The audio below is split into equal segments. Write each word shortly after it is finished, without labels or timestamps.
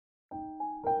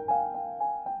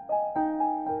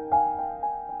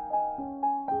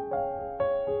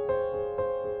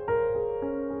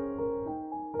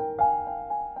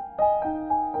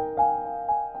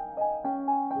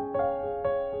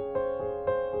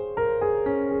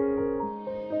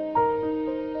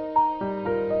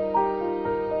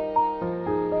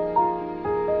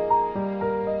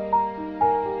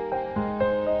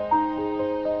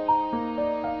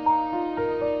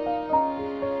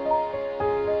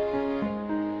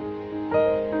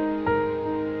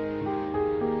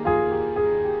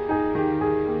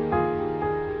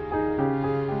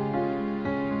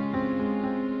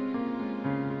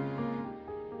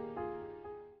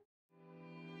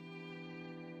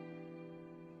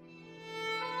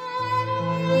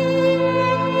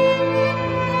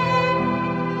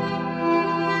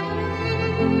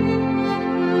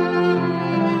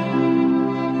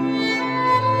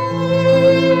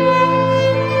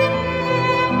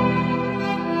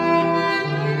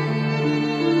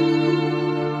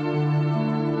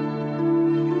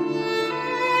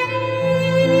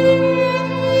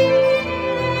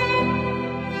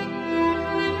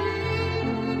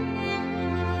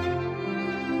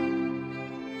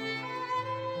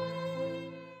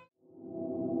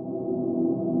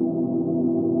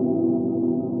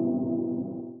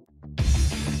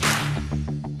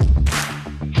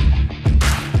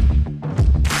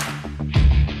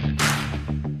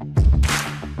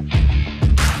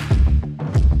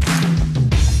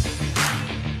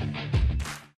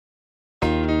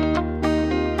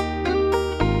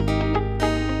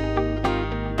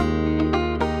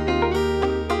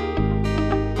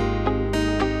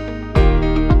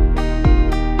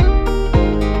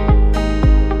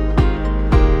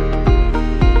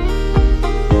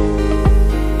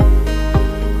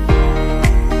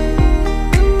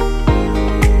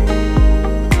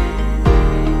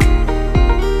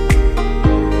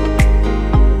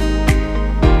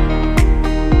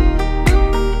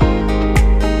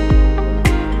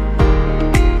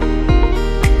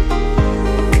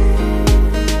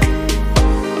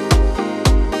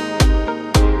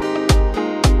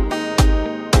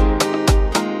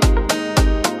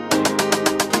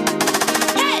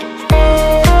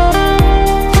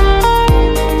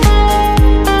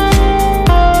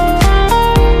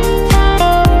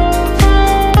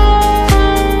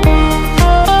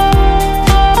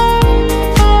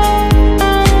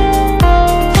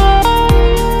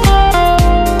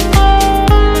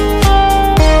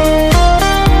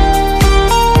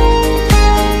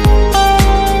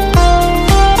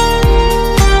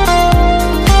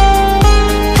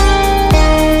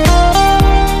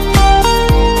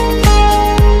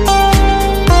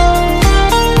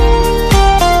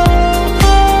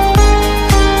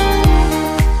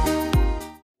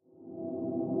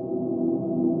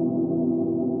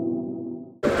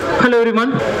Hello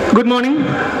everyone, good morning.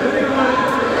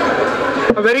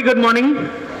 A very good morning.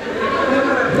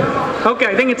 Okay,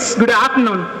 I think it's good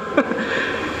afternoon.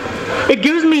 It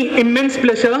gives me immense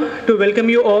pleasure to welcome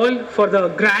you all for the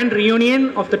grand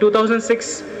reunion of the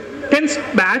 2006 10th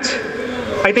batch.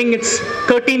 I think it's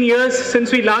 13 years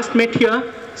since we last met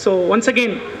here. So once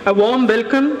again, a warm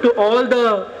welcome to all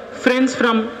the friends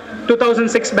from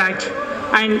 2006 batch.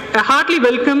 And a hearty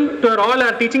welcome to all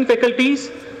our teaching faculties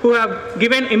who have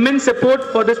given immense support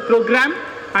for this program,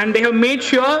 and they have made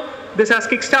sure this has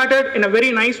kick-started in a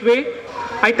very nice way.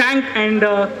 I thank and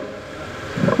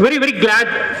very, very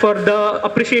glad for the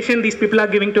appreciation these people are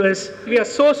giving to us. We are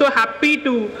so happy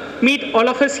to meet all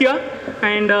of us here,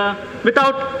 and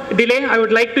without delay, I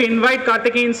would like to invite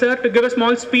Karthikeyan Sir to give a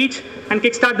small speech and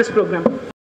kickstart this program.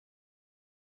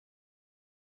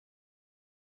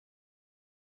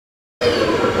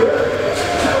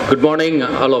 Good morning,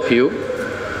 all of you.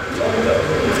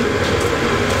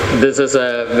 This is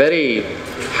a very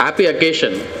happy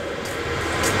occasion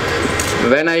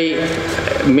when I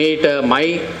meet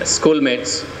my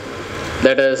schoolmates.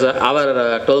 That is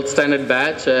our 12th standard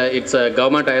batch. It's a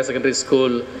government higher secondary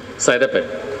school, Saidapet.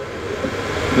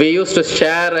 We used to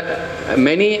share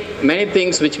many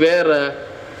things which were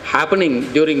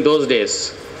happening during those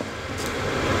days.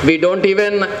 We don't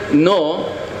even know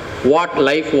what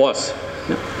life was.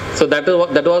 So that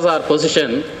was our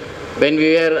position when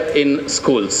we were in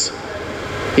schools.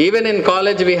 Even in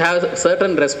college we have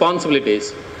certain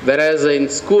responsibilities, whereas in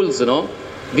schools,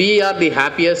 we are the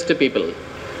happiest people.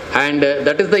 And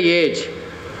that is the age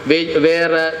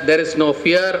where there is no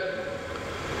fear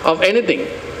of anything.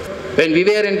 When we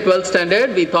were in 12th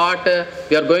standard, we thought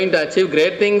we are going to achieve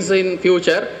great things in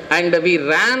future, and we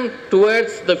ran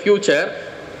towards the future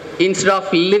instead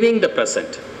of living the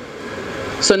present.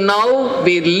 So now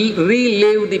we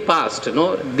relive the past.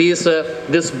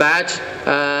 This batch,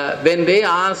 when they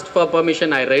asked for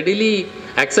permission, I readily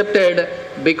accepted,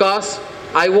 because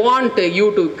I want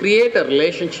you to create a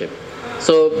relationship.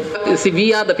 So see,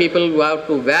 we are the people who have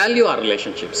to value our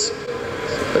relationships.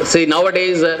 See,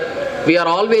 nowadays we are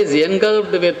always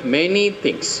engulfed with many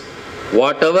things.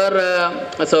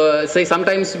 Whatever, so say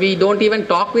sometimes we don't even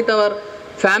talk with our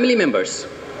family members.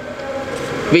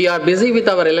 We are busy with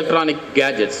our electronic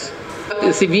gadgets.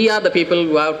 See, we are the people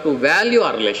who have to value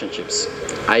our relationships.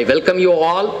 I welcome you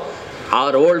all.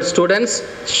 Our old students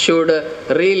should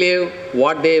relive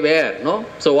what they were.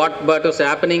 So what was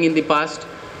happening in the past?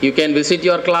 You can visit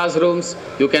your classrooms.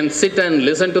 You can sit and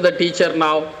listen to the teacher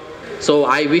now. So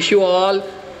I wish you all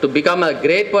to become a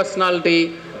great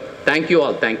personality. Thank you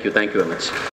all. Thank you. Thank you very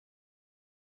much.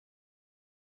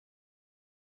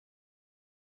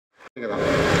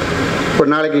 இப்போ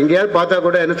நாளைக்கு எங்கேயாவது பார்த்தா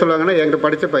கூட என்ன சொல்லுவாங்கன்னா, என்கிட்ட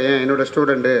படித்த பையன், என்னோடய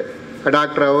ஸ்டூடெண்ட்டு,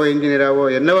 டாக்டராகவோ இன்ஜினியராகவோ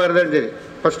என்னவாக இருந்தாலும் சரி,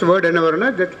 ஃபஸ்ட் வேர்டு என்ன வரும்னா,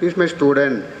 தட் இஸ் மை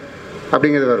ஸ்டூடெண்ட்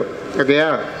அப்படிங்கிறது வரும். ஓகேயா?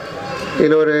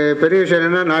 இதில் ஒரு பெரிய விஷயம்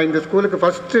என்னென்னா, நான் இந்த ஸ்கூலுக்கு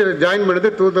ஃபஸ்ட்டு ஜாயின் பண்ணது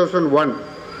 2001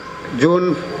 ஜூன்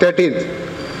 13th.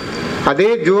 அதே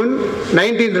ஜூன்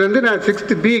 19th நான்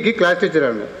 6th பிக்கு கிளாஸ் டீச்சராக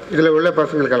இருந்தேன். இதில் உள்ள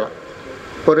பசங்களுக்கெல்லாம்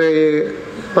ஒரு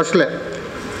ஃபஸ்ட்டில்.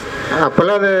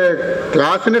 அப்போல்லாம் அது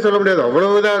கிளாஸ்ன்னே சொல்ல முடியாது,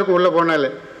 அவ்வளோ இதாக இருக்கும் உள்ளே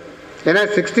போனாலே. ஏன்னா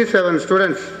 67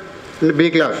 ஸ்டூடெண்ட்ஸ் இந்த பி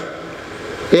கிளாஸ்.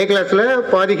 ஏ கிளாஸில்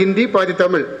பாதி ஹிந்தி பாதி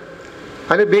தமிழ்.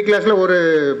 அது பி கிளாஸில் ஒரு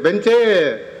பெஞ்சே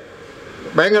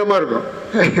பயங்கரமாக இருக்கும்.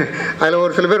 அதில்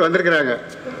ஒரு சில பேர் வந்திருக்கிறாங்க.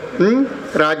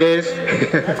 ராகேஷ்,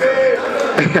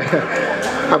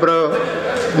 அப்புறம்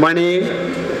மணி,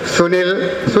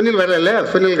 சுனில் வரல,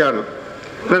 சுனில் காணும்.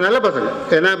 ஆனால் நல்ல பசங்க.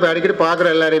 ஏன்னா இப்போ அடிக்கடி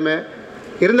பார்க்குற எல்லாரையுமே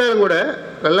இருந்தாலும் கூட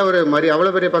நல்ல ஒரு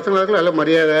அவ்வளோ பெரிய பசங்களுக்கு நல்ல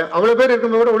மரியாதை. அவ்வளோ பேர்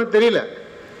இருக்கும்போது கூட ஒன்றும் தெரியல.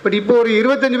 பட் இப்போ ஒரு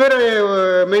 25 பேர்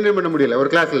மெயின்டைன் பண்ண முடியல ஒரு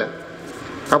கிளாஸில்.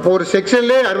 அப்போது ஒரு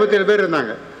செக்ஷன்லேயே 67 பேர்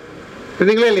இருந்தாங்க.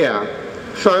 இருந்தீங்களா இல்லையா?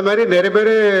 ஸோ அது மாதிரி நிறைய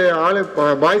பேர்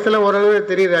பாய்ஸ் எல்லாம் ஓரளவு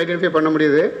தெரியுது, ஐடென்டிஃபை பண்ண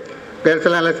முடியுது. கேர்ள்ஸ்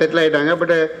எல்லாம் நல்லா செட்டில் ஆகிட்டாங்க.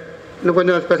 பட் இன்னும்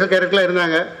கொஞ்சம் ஸ்பெஷல் கேரக்டர்லாம்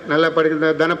இருந்தாங்க. நல்லா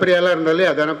படிக்கிற தனப்பிரியாலாம் இருந்தாலும்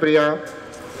இல்லையா? தனப்பிரியா,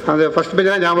 அந்த ஃபஸ்ட்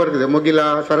பெஞ்செலாம் ஞாபகம் இருக்குது. முகிலா,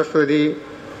 சரஸ்வதி,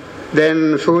 தென்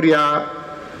சூர்யா,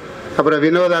 அப்புறம்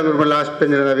வினோதா, லாஸ்ட்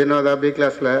பெஞ்ச் இருந்தா வினோதா பி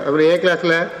கிளாஸில். அப்புறம் ஏ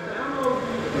கிளாஸில்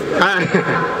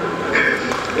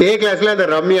அந்த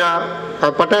ரம்யா,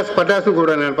 பட்டாசும்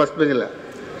கூட நான் ஃபஸ்ட் பெஞ்சில்.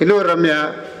 இன்னொரு ரம்யா,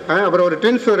 அப்புறம் ஒரு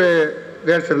ட்வின்ஸ் ஒரு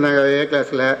கேர்ள்ஸ் இருந்தாங்க ஏ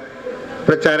கிளாஸில்.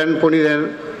 அப்புறம் சரண், புனிதன்,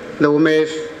 இந்த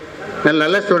உமேஷ்,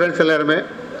 நல்ல ஸ்டூடெண்ட்ஸ் எல்லாருமே.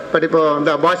 பட் இப்போ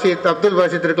இந்த அப்துல்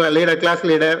பாஷித் இருக்கலாம், லீடர், கிளாஸ்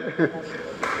லீடர்.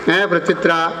 அப்புறம்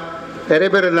சித்ரா, நிறைய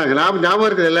பேர் இருந்தாங்க. ஞாபகம்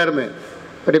இருக்குது எல்லாருமே.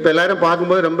 பட் இப்போ எல்லோரும்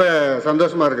பார்க்கும்போது ரொம்ப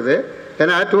சந்தோஷமாக இருக்குது.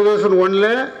 ஏன்னா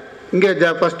 2001 இங்கே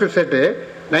ஃபஸ்ட்டு செட்டு,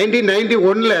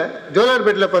 1991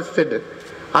 ஜோலார்பேட்டில் ஃபஸ்ட் செட்டு.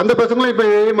 அந்த பசங்களும் இப்போ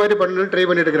இதே மாதிரி பண்ணணும்னு ட்ரை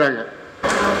பண்ணிட்டு இருக்கிறாங்க.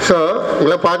 ஸோ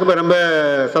உங்களை பார்க்க ரொம்ப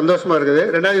சந்தோஷமாக இருக்குது.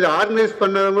 ரெண்டாவது இது ஆர்கனைஸ்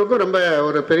பண்ணவங்களுக்கும் ரொம்ப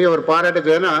ஒரு பெரிய ஒரு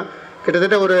பாராட்டு. ஏன்னா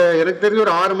கிட்டத்தட்ட ஒரு எனக்கு தெரிஞ்ச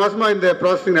ஒரு 6 மாதமாக இந்த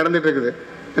ப்ராசஸிங் நடந்துகிட்டு இருக்குது.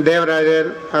 தேவராஜர்,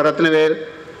 ரத்னவேல்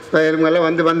இவங்கெல்லாம்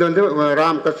வந்து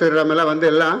கஸ்தூரி ராம் எல்லாம் வந்து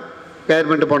எல்லாம் கேர்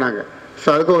பண்ணிட்டு போனாங்க. ஸோ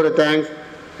அதுக்கு ஒரு தேங்க்ஸ்.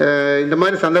 இந்த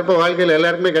மாதிரி சந்தர்ப்பம் வாழ்க்கையில்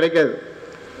எல்லாருக்குமே கிடைக்காது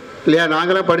இல்லையா?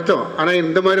 நாங்களாம் படித்தோம், ஆனால்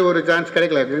இந்த மாதிரி ஒரு சான்ஸ்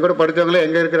கிடைக்கல. எங்கள் கூட படித்தவங்களே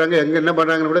எங்கே இருக்கிறாங்க, எங்கே என்ன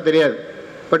பண்ணுறாங்கன்னு கூட தெரியாது.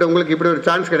 பட் உங்களுக்கு இப்படி ஒரு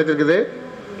சான்ஸ் கிடைச்சிருக்குது.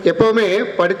 எப்போவுமே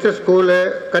படித்த ஸ்கூலு,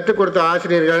 கற்றுக் கொடுத்த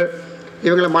ஆசிரியர்கள்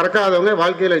இவங்களை மறக்காதவங்க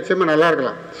வாழ்க்கையில் நிச்சயமாக நல்லா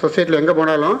இருக்கலாம். சொசைட்டியில் எங்கே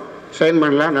போனாலும் ஷைன்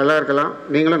பண்ணலாம், நல்லா இருக்கலாம்.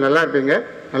 நீங்களும் நல்லா இருப்பீங்க,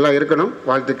 நல்லா இருக்கணும்.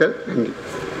 வாழ்த்துக்கள். நன்றி.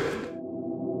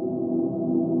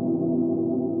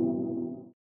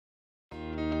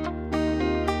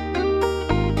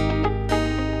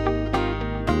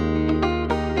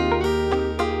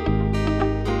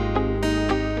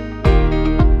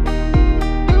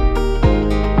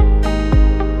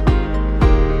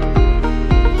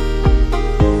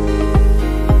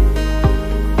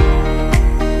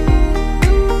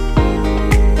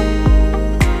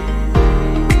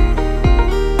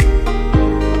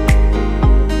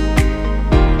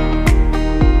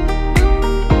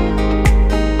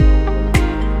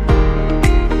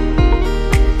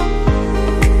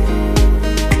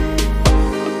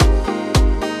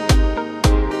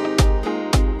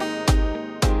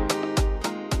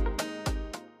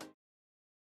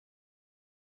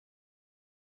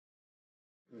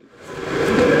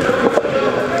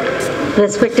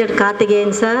 Respected Karthikeyan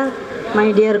Sir, my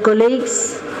dear colleagues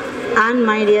and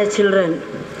my dear children,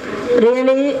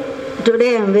 really today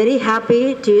I am very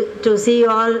happy to see you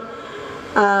all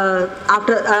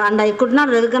and I could not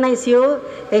recognize you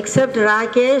except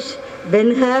Rakesh,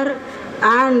 Benhar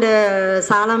and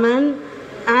Solomon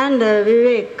and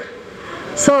Vivek.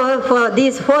 So for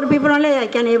these 4 people only I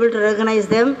can able to recognize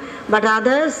them, but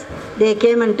others they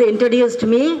came and introduced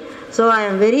me. So I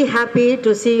am very happy to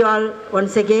see you all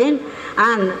once again,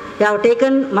 and you have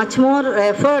taken much more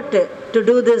effort to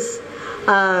do this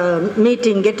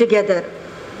meeting, get together.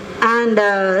 And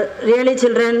really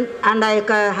children, and I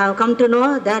have come to know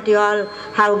that you all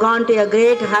have gone to a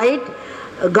great height.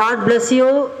 God bless you,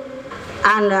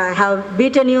 and I have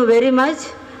beaten you very much,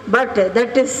 but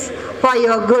that is for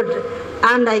your good.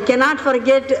 And I cannot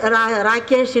forget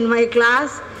Rakesh in my class.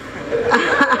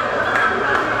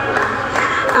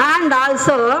 And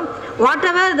also,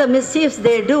 whatever the mischiefs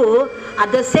they do, at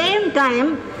the same time,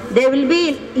 they will be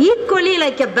equally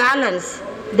like a balance.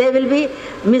 They will be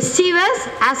mischievous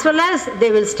as well as they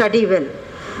will study well.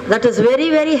 That is very,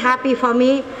 very happy for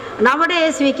me.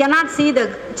 Nowadays, we cannot see the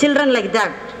children like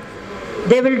that.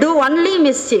 They will do only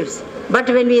mischiefs. But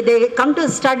when they come to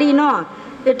study, no,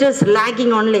 it is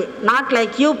lagging only, not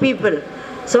like you people.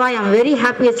 So I am very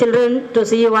happy, children, to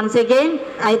see you once again.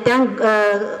 I thank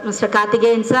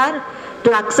Mr.Karthikeyan Sir to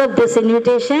accept this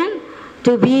invitation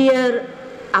to be here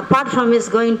apart from his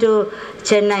going to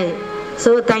Chennai.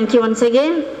 So thank you once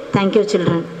again. Thank you,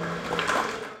 children.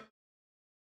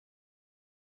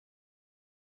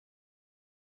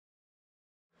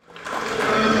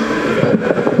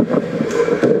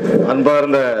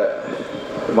 அன்பார்ந்த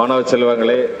மாணவ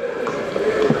செல்வங்களே,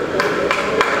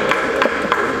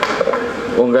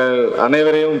 உங்கள்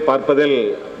அனைவரையும் பார்ப்பதில்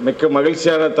மிக்க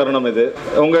மகிழ்ச்சியான தருணம் இது.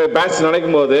 உங்கள் பேட்ச்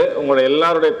நினைக்கும் போது உங்களுடைய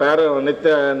எல்லாருடைய பேரும்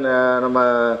நம்ம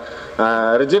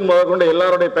ரிஜின் முதற்கொண்டு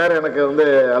எல்லாருடைய பேர் எனக்கு வந்து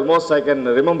almost I can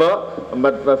remember,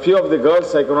 but few of the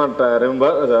girls I could not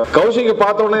remember. கௌஷிகை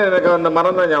பார்த்தோன்னே எனக்கு அந்த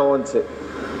மரம் தான் ஞாபகம் வந்துச்சு.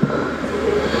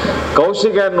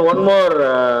 Kaushik and one more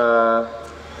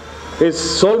his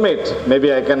soulmate, maybe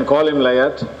I can call him like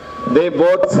that. They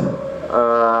both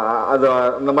அது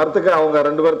அந்த மரத்துக்கு அவங்க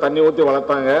 2 பேரும் தண்ணி ஊற்றி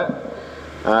வளர்த்தாங்க.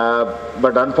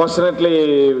 But unfortunately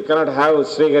we cannot have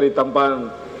Srihari Tampan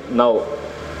now.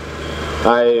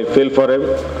 I feel for him.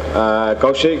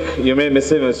 Kaushik, you may miss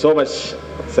him so much.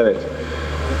 Sorry.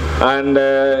 And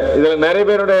இதில் நிறைய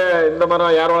பேருடைய இந்த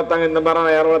மரம் யார் வளர்த்தாங்க, இந்த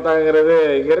மரம் யார் வளர்த்தாங்கிறது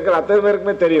இங்கே இருக்கிற அத்தனை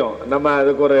பேருக்குமே தெரியும். நம்ம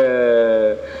அதுக்கு ஒரு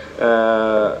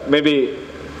மேபி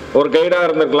ஒரு கைடாக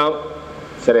இருந்திருக்கலாம்.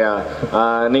 சரியா?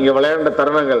 நீங்கள் விளையாண்ட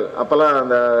தருணங்கள் அப்போல்லாம்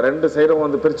அந்த 2 சைடும்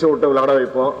வந்து பிரித்து விட்டு விளையாட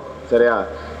வைப்போம். சரியா?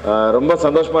 ரொம்ப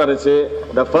சந்தோஷமாக இருந்துச்சு.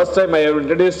 The first time I have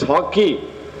introduced hockey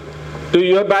to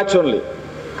your batch only.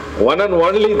 One and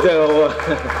only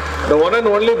the one and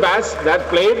only batch that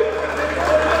played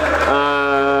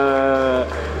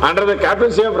under the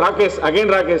captaincy of Rakesh. Again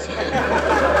Rakesh.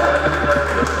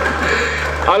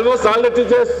 Almost all the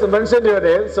teachers mentioned your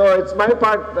name, so it's my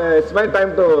part. It's my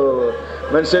time to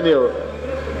mention you.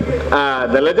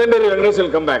 The legendary Vengeance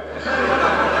will come back.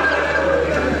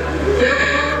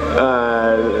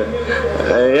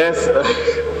 Yes.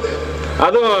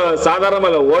 அதுவும்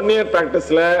சாதாரணமாக 1 year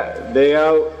ப்ராக்டிஸில் they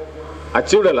have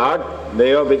achieved a lot. They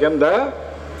have become the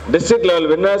district level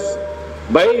winners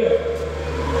by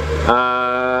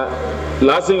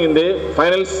losing in the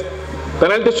finals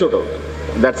penalty shootout.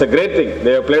 That's a great thing.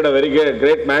 They have played a very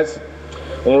great match.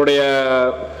 உங்களுடைய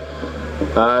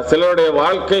சிலருடைய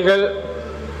வாழ்க்கைகள்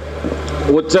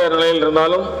உச்ச நிலையில்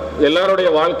இருந்தாலும் எல்லாருடைய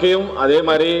வாழ்க்கையும் அதே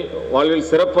மாதிரி வாழ்வில்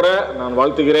சிறப்புற நான்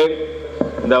வாழ்த்துகிறேன்.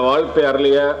 இந்த வாழ்ப்பை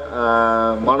அருளிய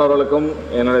மாணவர்களுக்கும்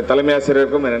என்னுடைய தலைமை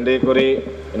ஆசிரியருக்கும் நன்றி கூறி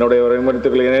என்னுடைய உரையை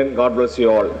முடித்துக் கொள்கிறேன். God bless you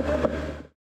all.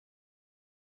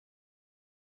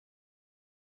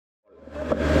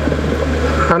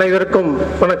 அனைவருக்கும்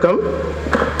வணக்கம்.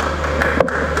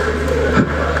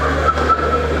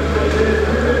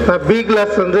 நான் பி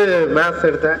கிளாஸ் வந்து மேத்ஸ்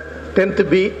எடுத்தேன், 10th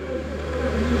B.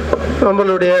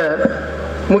 நம்மளுடைய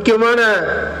முக்கியமான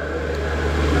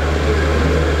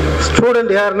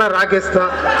ஸ்டூடெண்ட் யாருன்னா ராகேஷ்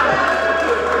தான்.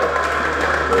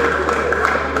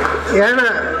 ஏன்னா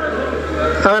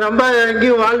அவன் ரொம்ப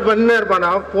எங்கேயும் வால் பண்ணினே இருப்பான்,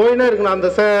 அவன் போயினே இருக்கணும். அந்த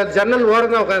ஜன்னல்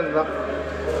ஓரம் தான் உட்காந்துருந்தான்.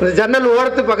 அந்த ஜன்னல்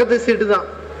ஓரத்து பக்கத்து சீட்டு தான்,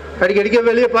 அடிக்கடிக்க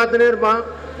வெளியே பார்த்துனே இருப்பான்.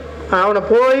 அவனை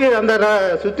போய் அந்த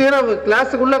சுற்றியும்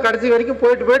கிளாஸுக்குள்ளே கடைசி வரைக்கும்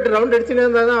போயிட்டு ரவுண்ட் அடிச்சுனே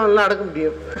இருந்தால் தான் அவனெலாம் அடக்க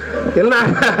முடியும். எல்லாம்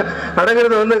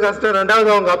அடங்கிறது வந்து கஷ்டம். ரெண்டாவது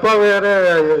அவங்க அப்பா வேறு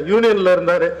யூனியனில்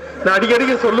இருந்தார். நான்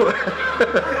அடிக்கடிக்க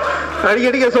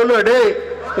சொல்லுவேன், டேய்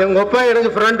எங்கள் அப்பா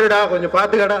எனக்கு ஃப்ரெண்டுடா, கொஞ்சம்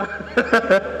பார்த்துக்கடா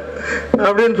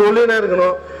அப்படின்னு சொல்லினே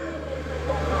இருக்கணும்.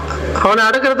 அவனை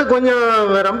அடக்கிறது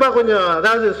கொஞ்சம்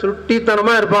அதாவது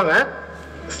சுட்டித்தனமாக இருப்பாங்க.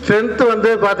 ஸ்ட்ரென்த்து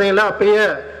வந்து பார்த்தீங்கன்னா அப்பயே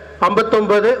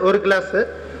 59 ஒரு கிளாஸு,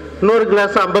 இன்னொரு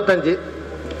கிளாஸ் 55.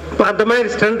 இப்போ அந்த மாதிரி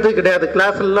ஸ்ட்ரென்த்து கிடையாது.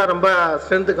 கிளாஸ்லாம் ரொம்ப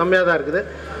ஸ்ட்ரென்த்து கம்மியாக தான் இருக்குது.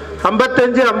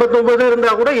 55 59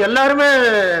 இருந்தால் கூட எல்லாருமே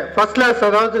ஃபஸ்ட் கிளாஸ்,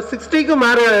 அதாவது 60க்கு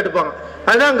மேலே எடுப்பாங்க.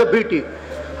 அதுதான் அங்கே பிடி.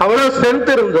 அவ்வளோ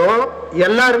ஸ்ட்ரென்த் இருந்தும்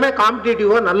எல்லாருமே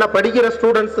காம்படிட்டிவாக நல்லா படிக்கிற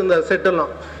ஸ்டூடெண்ட்ஸ் இந்த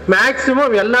செட்டெல்லாம்.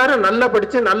 மேக்ஸிமம் எல்லாரும் நல்லா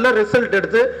படித்து நல்ல ரிசல்ட்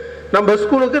எடுத்து நம்ம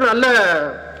ஸ்கூலுக்கு நல்ல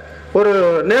ஒரு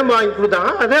நேம் வாங்கி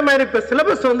கொடுத்தாங்க. அதே மாதிரி இப்போ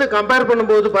சிலபஸ் வந்து கம்பேர்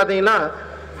பண்ணும்போது பார்த்தீங்கன்னா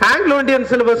ஆங்கிலோ இண்டியன்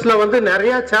சிலபஸில் வந்து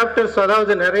நிறையா சாப்டர்ஸ்,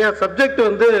 அதாவது நிறையா சப்ஜெக்ட்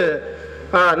வந்து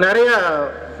நிறையா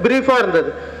ப்ரீஃபாக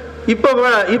இருந்தது.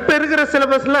 இப்போ இருக்கிற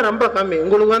சிலபஸ்லாம் ரொம்ப கம்மி.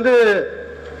 உங்களுக்கு வந்து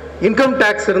இன்கம்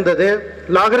டேக்ஸ் இருந்தது,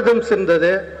 லாகரிதம்ஸ்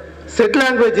இருந்தது, செட்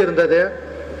லாங்குவேஜ் இருந்தது,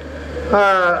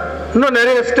 இன்னும்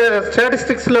நிறைய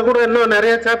ஸ்டாட்டிஸ்டிக்ஸில் கூட இன்னும்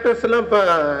நிறைய சாப்டர்ஸ் எல்லாம் இப்போ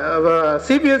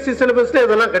சிபிஎஸ்சி சிலபஸில்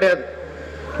இதெல்லாம் கிடையாது.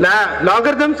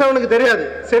 லாகரிதம்ஸ் அவனுக்கு தெரியாது,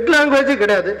 செட் லாங்குவேஜ்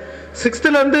கிடையாது.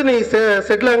 6th நீ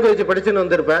செட் லாங்குவேஜ் படிச்சுன்னு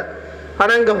வந்திருப்ப.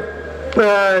 ஆனால் இங்கே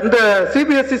இந்த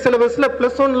சிபிஎஸ்சி சிலபஸில்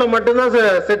 +1 மட்டும்தான்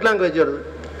செட் லாங்குவேஜ் வருது.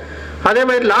 அதே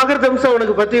மாதிரி லாகரிதம்ஸ்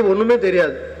அவனுக்கு பற்றி ஒன்றுமே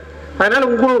தெரியாது. அதனால்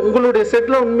உங்களுடைய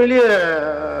செட்டில் உண்மையிலேயே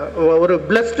ஒரு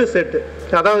பிளஸ்டு செட்டு.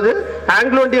 அதாவது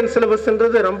ஆங்கிலோ இண்டியன்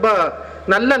சிலபஸ்ன்றது ரொம்ப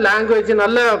நல்ல லாங்குவேஜ்.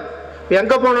 நல்ல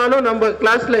எங்கே போனாலும் நம்ம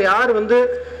கிளாஸில் யார் வந்து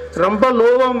ரொம்ப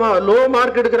லோ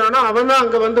மார்க் எடுக்கிறானோ அவன் தான்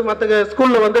அங்கே வந்து மற்ற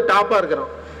ஸ்கூலில் வந்து டாப்பாக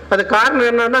இருக்கிறான். அது காரணம்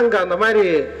என்னன்னா அங்கே அந்த மாதிரி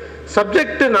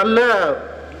சப்ஜெக்ட் நல்ல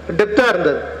டெப்த்தாக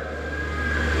இருந்தது.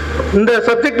 இந்த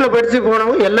சப்ஜெக்டில் படித்து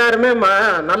போனவங்க எல்லாருமே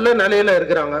நல்ல நிலையில்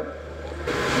இருக்கிறாங்க.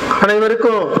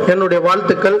 அனைவருக்கும் என்னுடைய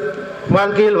வாழ்த்துக்கள்.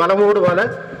 வாழ்க்கையில் வளமோடு வாழ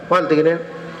வாழ்த்துகிறேன்.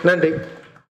 நன்றி.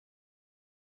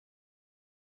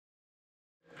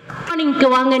 மார்னிங்க்கு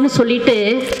வாங்கன்னு சொல்லிட்டு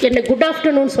என்னை குட்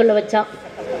ஆஃப்டர்நூன் சொல்ல வச்சான்.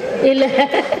 இல்லை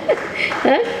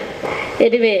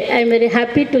anyway I am very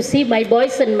happy to see my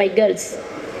boys and my girls.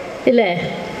 இல்லை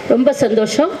ரொம்ப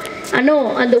சந்தோஷம். ஆனால்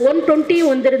அந்த 120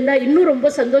 வந்திருந்தா இன்னும் ரொம்ப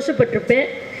சந்தோஷப்பட்டிருப்பேன்.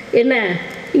 என்ன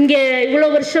இங்கே இவ்வளோ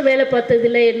வருஷம் வேலை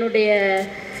பார்த்ததில் என்னுடைய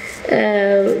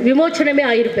விமோச்சனமே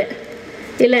ஆயிருப்பேன்.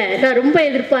 இல்லை நான் ரொம்ப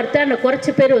எதிர்பார்த்தேன். நான் குறைச்ச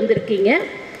பேர் வந்திருக்கீங்க.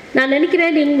 நான்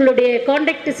நினைக்கிறேன் உங்களுடைய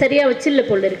காண்டாக்ட் சரியாக வச்சில்ல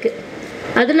போல் இருக்குது.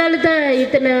 அதனால தான்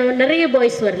இத்தனை நிறைய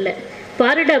பாய்ஸ் வரல.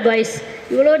 பாருடா பாய்ஸ்,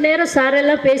 இவ்வளோ நேரம்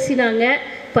சாரெல்லாம் பேசினாங்க,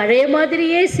 பழைய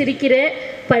மாதிரியே சிரிக்கிற,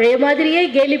 பழைய மாதிரியே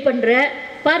கேலி பண்ணுற.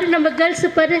 பாரு நம்ம கேர்ள்ஸு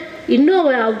பாரு, இன்னும்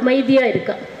அமைதியாக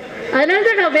இருக்கா. அதனால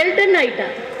தான் நான் வெல்டன்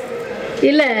ஆகிட்டான்.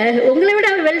 இல்லை உங்களை விட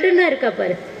அவள் வெல்டன்னாக இருக்கா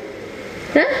பாரு.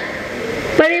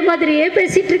 பழைய மாதிரியே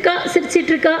பேசிகிட்டு இருக்கா,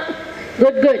 சிரிச்சிட்ருக்கா.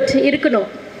 குட் இருக்கணும்.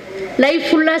 லைஃப்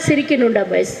ஃபுல்லாக சிரிக்கணும்டா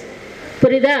பாய்ஸ்,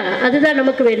 புரியுதா? அதுதான்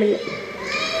நமக்கு வேணுங்க.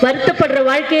 வருத்தப்படுற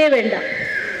வாழ்க்கையே வேண்டாம்.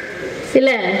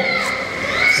 இல்லை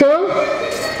ஸோ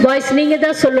பாய்ஸ் நீங்கள்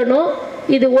தான் சொல்லணும்.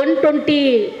 இது 120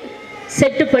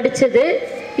 செட்டு படித்தது.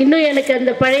 இன்னும் எனக்கு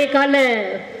அந்த பழைய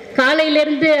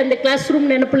காலையிலேருந்து அந்த கிளாஸ்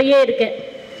ரூம் நினப்புலையே இருக்கேன்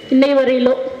இன்னை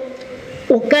வரையிலும்.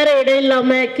 உட்கார இடம்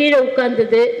இல்லாமல் கீழே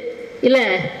உட்கார்ந்தது, இல்லை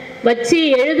வச்சு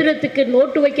எழுதுறதுக்கு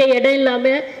நோட்டு வைக்க இடம்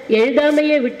இல்லாமல்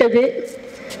எழுதாமையே விட்டது.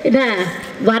 என்ன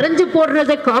வரைஞ்சி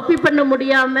போடுறதை காப்பி பண்ண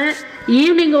முடியாமல்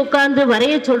ஈவினிங் உட்காந்து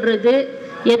வரைய சொல்கிறது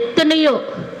எத்தனையோ.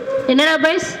 என்னடா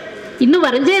பாய்ஸ் இன்னும்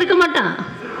வரைஞ்சே இருக்க மாட்டான்.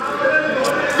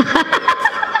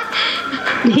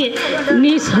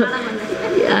 நீ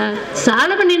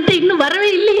சாலமன்ட்டு இன்னும் வரவே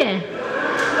இல்லையே.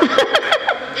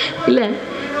 இல்லை,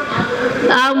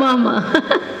 ஆமாம் ஆமாம்,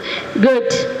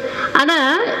 குட்.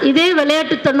 ஆனால் இதே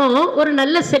விளையாட்டுத்தனம் ஒரு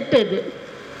நல்ல செட்டு. அது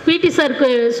பிடி சாருக்கு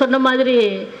சொன்ன மாதிரி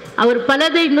அவர்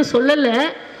பலதை இன்னும் சொல்லலை.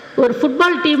 ஒரு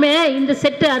ஃபுட்பால் டீமே இந்த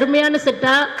செட்டு அருமையான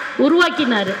செட்டாக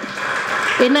உருவாக்கினார்.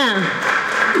 ஏன்னா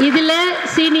இதில்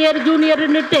சீனியர்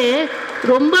ஜூனியர்னுட்டு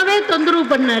ரொம்பவே தொந்தரவு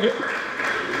பண்ணார்.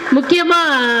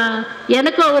 முக்கியமாக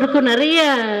எனக்கும் அவருக்கும் நிறைய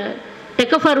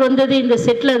டெக்கஃபார் வந்தது இந்த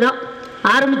செட்டில் தான்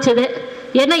ஆரம்பித்தது.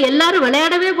 ஏன்னா எல்லோரும்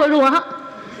விளையாடவே போடுவான்.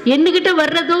 என்கிட்ட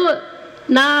வர்றதும்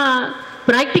நான்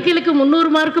ப்ராக்டிக்கலுக்கு 300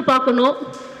 மார்க்கு பார்க்கணும்,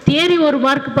 தியரி 1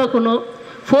 மார்க் பார்க்கணும்,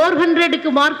 400க்கு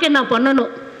மார்க்கை நான்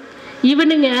பண்ணணும்.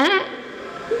 இவனுங்க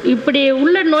இப்படி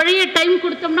உள்ள நுழைய டைம்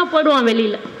கொடுத்தோம்னா போடுவான்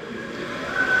வெளியில்.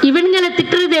 இவனுங்களை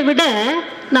திட்டுறதை விட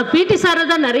நான் பிடி சாரை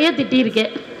தான் நிறைய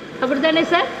திட்டியிருக்கேன். அப்படி தானே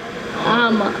சார்?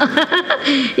 ஆமாம்.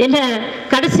 என்ன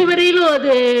கடைசி வரையிலும்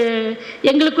அது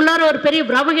எங்களுக்குள்ளார ஒரு பெரிய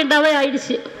பிராபகண்டாவே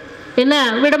ஆயிடுச்சு. என்ன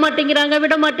விட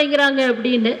மாட்டேங்கிறாங்க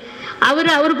அப்படின்னு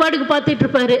அவர் பாட்டுக்கு பார்த்துட்டு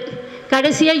இருப்பார்.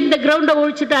 கடைசியாக இந்த கிரவுண்டை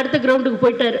ஒழிச்சுட்டு அடுத்த கிரவுண்டுக்கு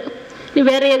போயிட்டார். நீ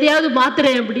வேறு எதையாவது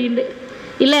மாத்துறேன் அப்படின்னு.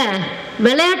 இல்லை,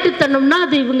 விளையாட்டுத்தனம்னா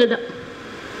அது இவங்க தான்,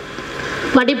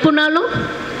 படிப்புனாலும்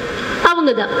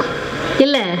அவங்க தான்.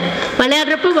 இல்லை,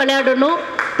 விளையாடுறப்ப விளையாடணும்,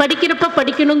 படிக்கிறப்ப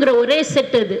படிக்கணுங்கிற ஒரே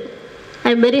செட் அது.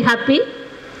 I am very happy.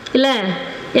 இல்லை,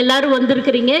 எல்லோரும்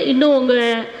வந்திருக்கிறீங்க. இன்னும்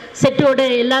உங்கள் செட்டோட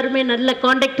எல்லாருமே நல்ல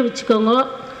காண்டாக்ட் வச்சுக்கோங்க.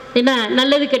 என்ன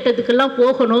நல்லது கெட்டதுக்கெல்லாம்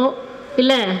போகணும்.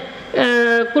 இல்லை,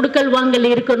 குடுக்கல் வாங்கல்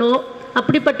இருக்கணும்.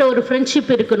 அப்படிப்பட்ட ஒரு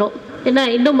ஃப்ரெண்ட்ஷிப் இருக்கணும். ஏன்னா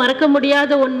இன்னும் மறக்க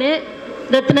முடியாத ஒன்று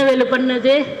ரத்னவேலு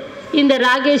பண்ணது, இந்த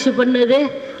ராகேஷ் பண்ணது.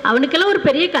 அவனுக்கெல்லாம் ஒரு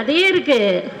பெரிய கதையே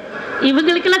இருக்குது.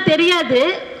 இவங்களுக்கெல்லாம் தெரியாது.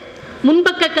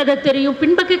 முன்பக்க கதை தெரியும்,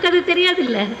 பின்பக்க கதை தெரியாது.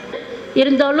 இல்லை,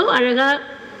 இருந்தாலும் அழகாக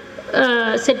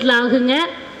செட்டில் ஆகுங்க,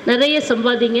 நிறைய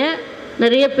சம்பாதிங்க,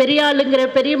 நிறைய பெரிய ஆளுங்கிற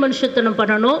பெரிய மனுஷத்தனம்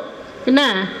பண்ணணும். என்ன,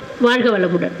 வாழ்க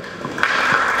வளமுடன்.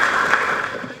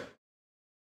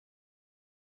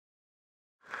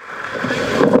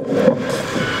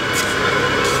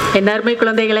 என் அருமை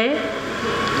குழந்தைகளே,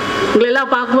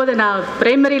 உங்களெல்லாம் பார்க்கும்போது நான்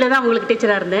பிரைமரியில் தான் உங்களுக்கு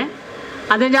டீச்சராக இருந்தேன்.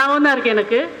 அந்த ஞாபகம் தான் இருக்குது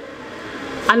எனக்கு.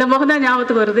 அந்த முகம் தான்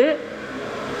ஞாபகத்துக்கு வருது.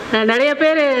 நிறைய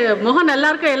பேர் முகம் நல்லா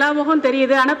இருக்கும், எல்லா முகம்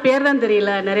தெரியுது, ஆனால் பேர் தான்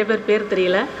தெரியல. நிறைய பேர்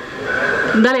தெரியல.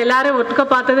 இருந்தாலும் எல்லோரும் ஒட்டுக்க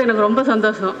பார்த்தது எனக்கு ரொம்ப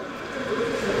சந்தோஷம்.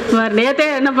 நேற்றே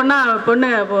என்ன பண்ணால் பொண்ணு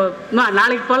அம்மா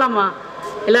நாளைக்கு போகலாம்மா,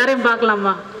 எல்லோரையும்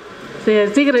பார்க்கலாம்மா,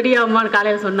 சீக்கிரம் ரெடி ஆகும்மான்னு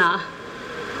காலையில் சொன்னான்.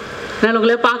 நான்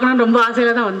உங்களே பார்க்கணுன்னு ரொம்ப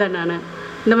ஆசையில் தான் வந்தேன். நான்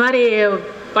இந்த மாதிரி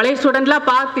பழைய ஸ்டூடெண்ட்லாம்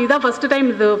பார்த்து இதான் ஃபஸ்ட்டு டைம்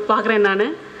இது பார்க்குறேன். நான்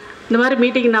இந்த மாதிரி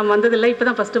மீட்டிங் நான் வந்ததில்லை, இப்போ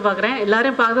தான் ஃபஸ்ட்டு பார்க்குறேன்.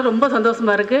 எல்லோரையும் பார்க்குறது ரொம்ப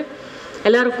சந்தோஷமாக இருக்குது.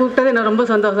 எல்லோரும் கூப்பிட்டது எனக்கு ரொம்ப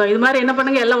சந்தோஷம். இது மாதிரி என்ன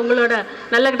பண்ணுங்கள், எல்லாம் உங்களோட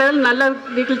நல்ல கிட்டதில் நல்ல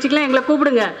நிகழ்ச்சிக்கெலாம் எங்களை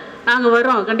கூப்பிடுங்க, நாங்கள்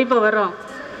வர்றோம், கண்டிப்பாக வர்றோம்.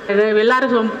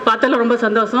 எல்லோரும் பார்த்தாலும் ரொம்ப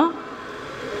சந்தோஷம்.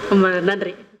 ரொம்ப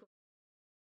நன்றி.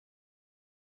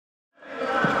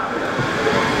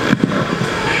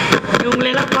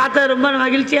 இவங்களெல்லாம் பார்த்தா ரொம்ப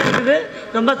மகிழ்ச்சியாக இருக்குது,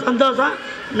 ரொம்ப சந்தோஷம்.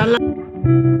 நல்லா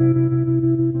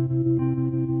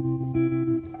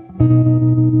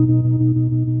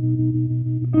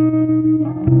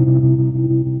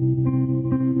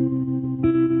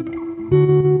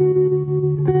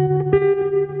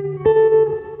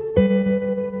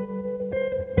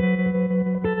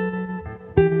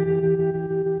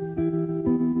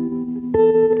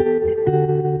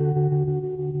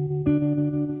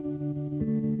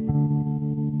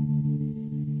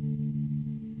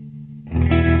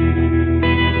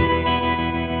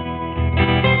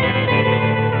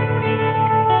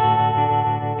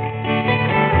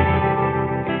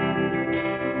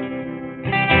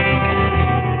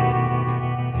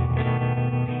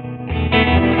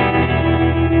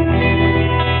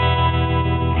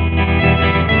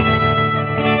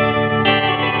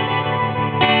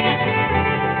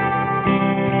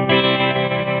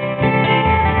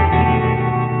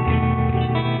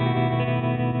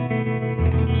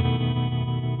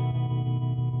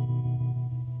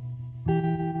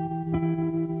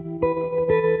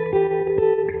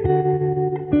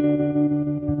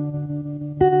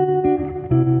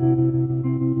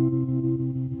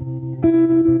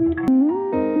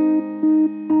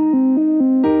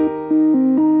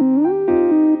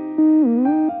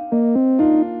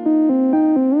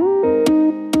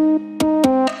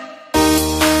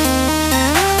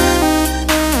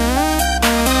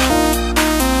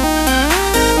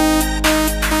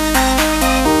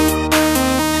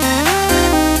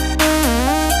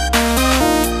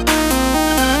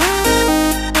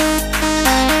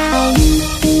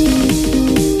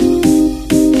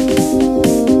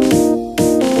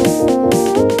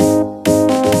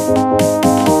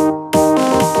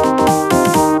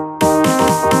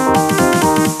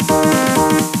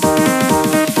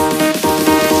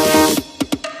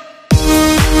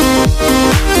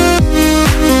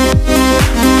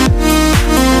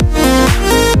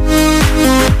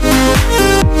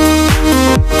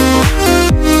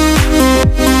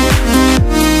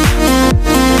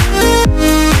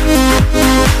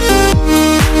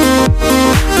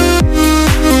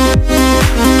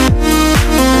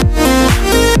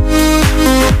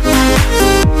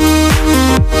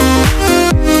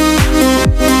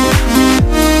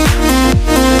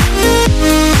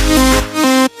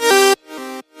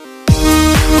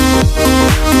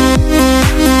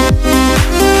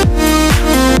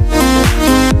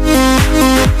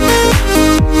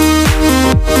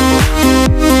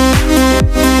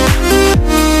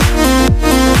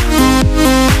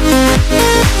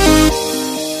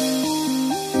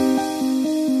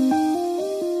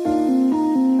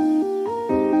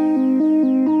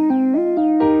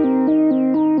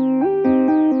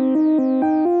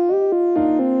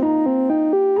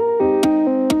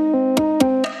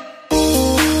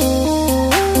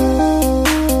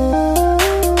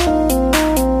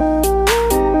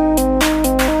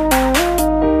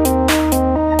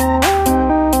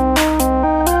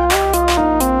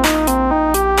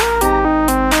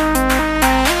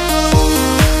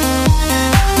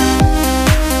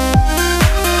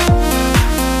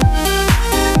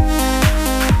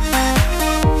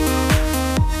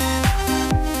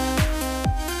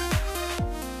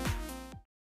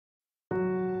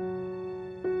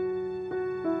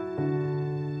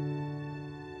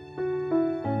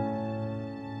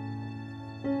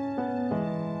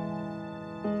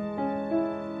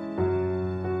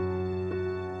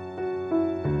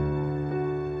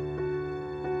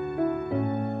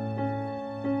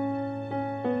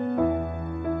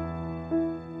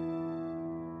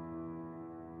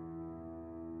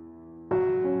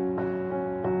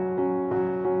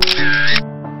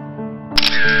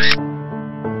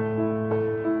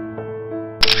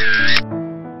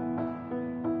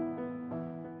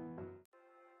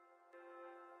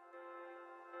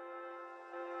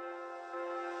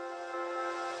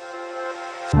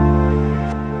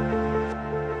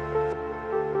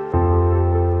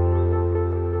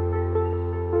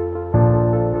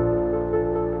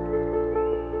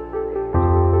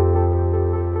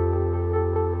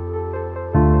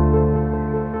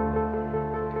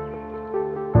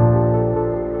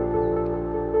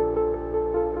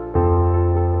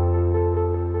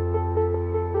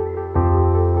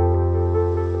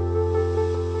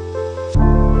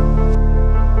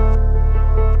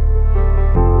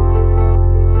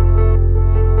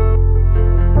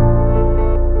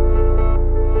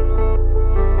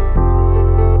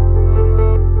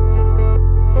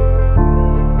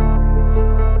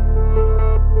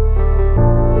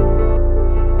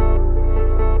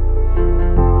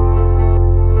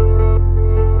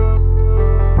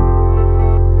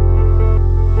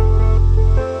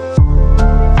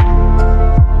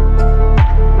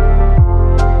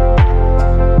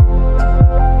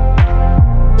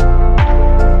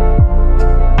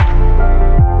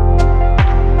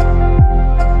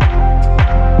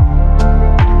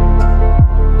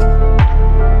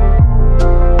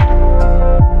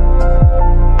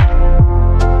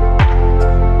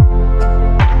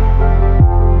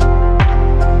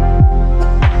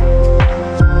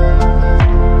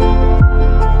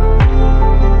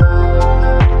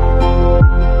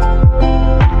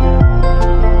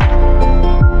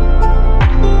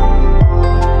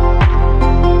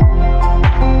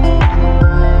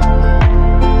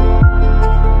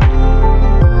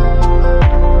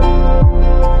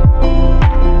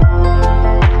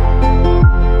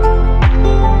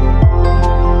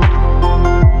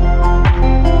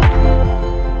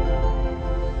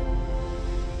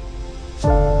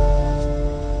you.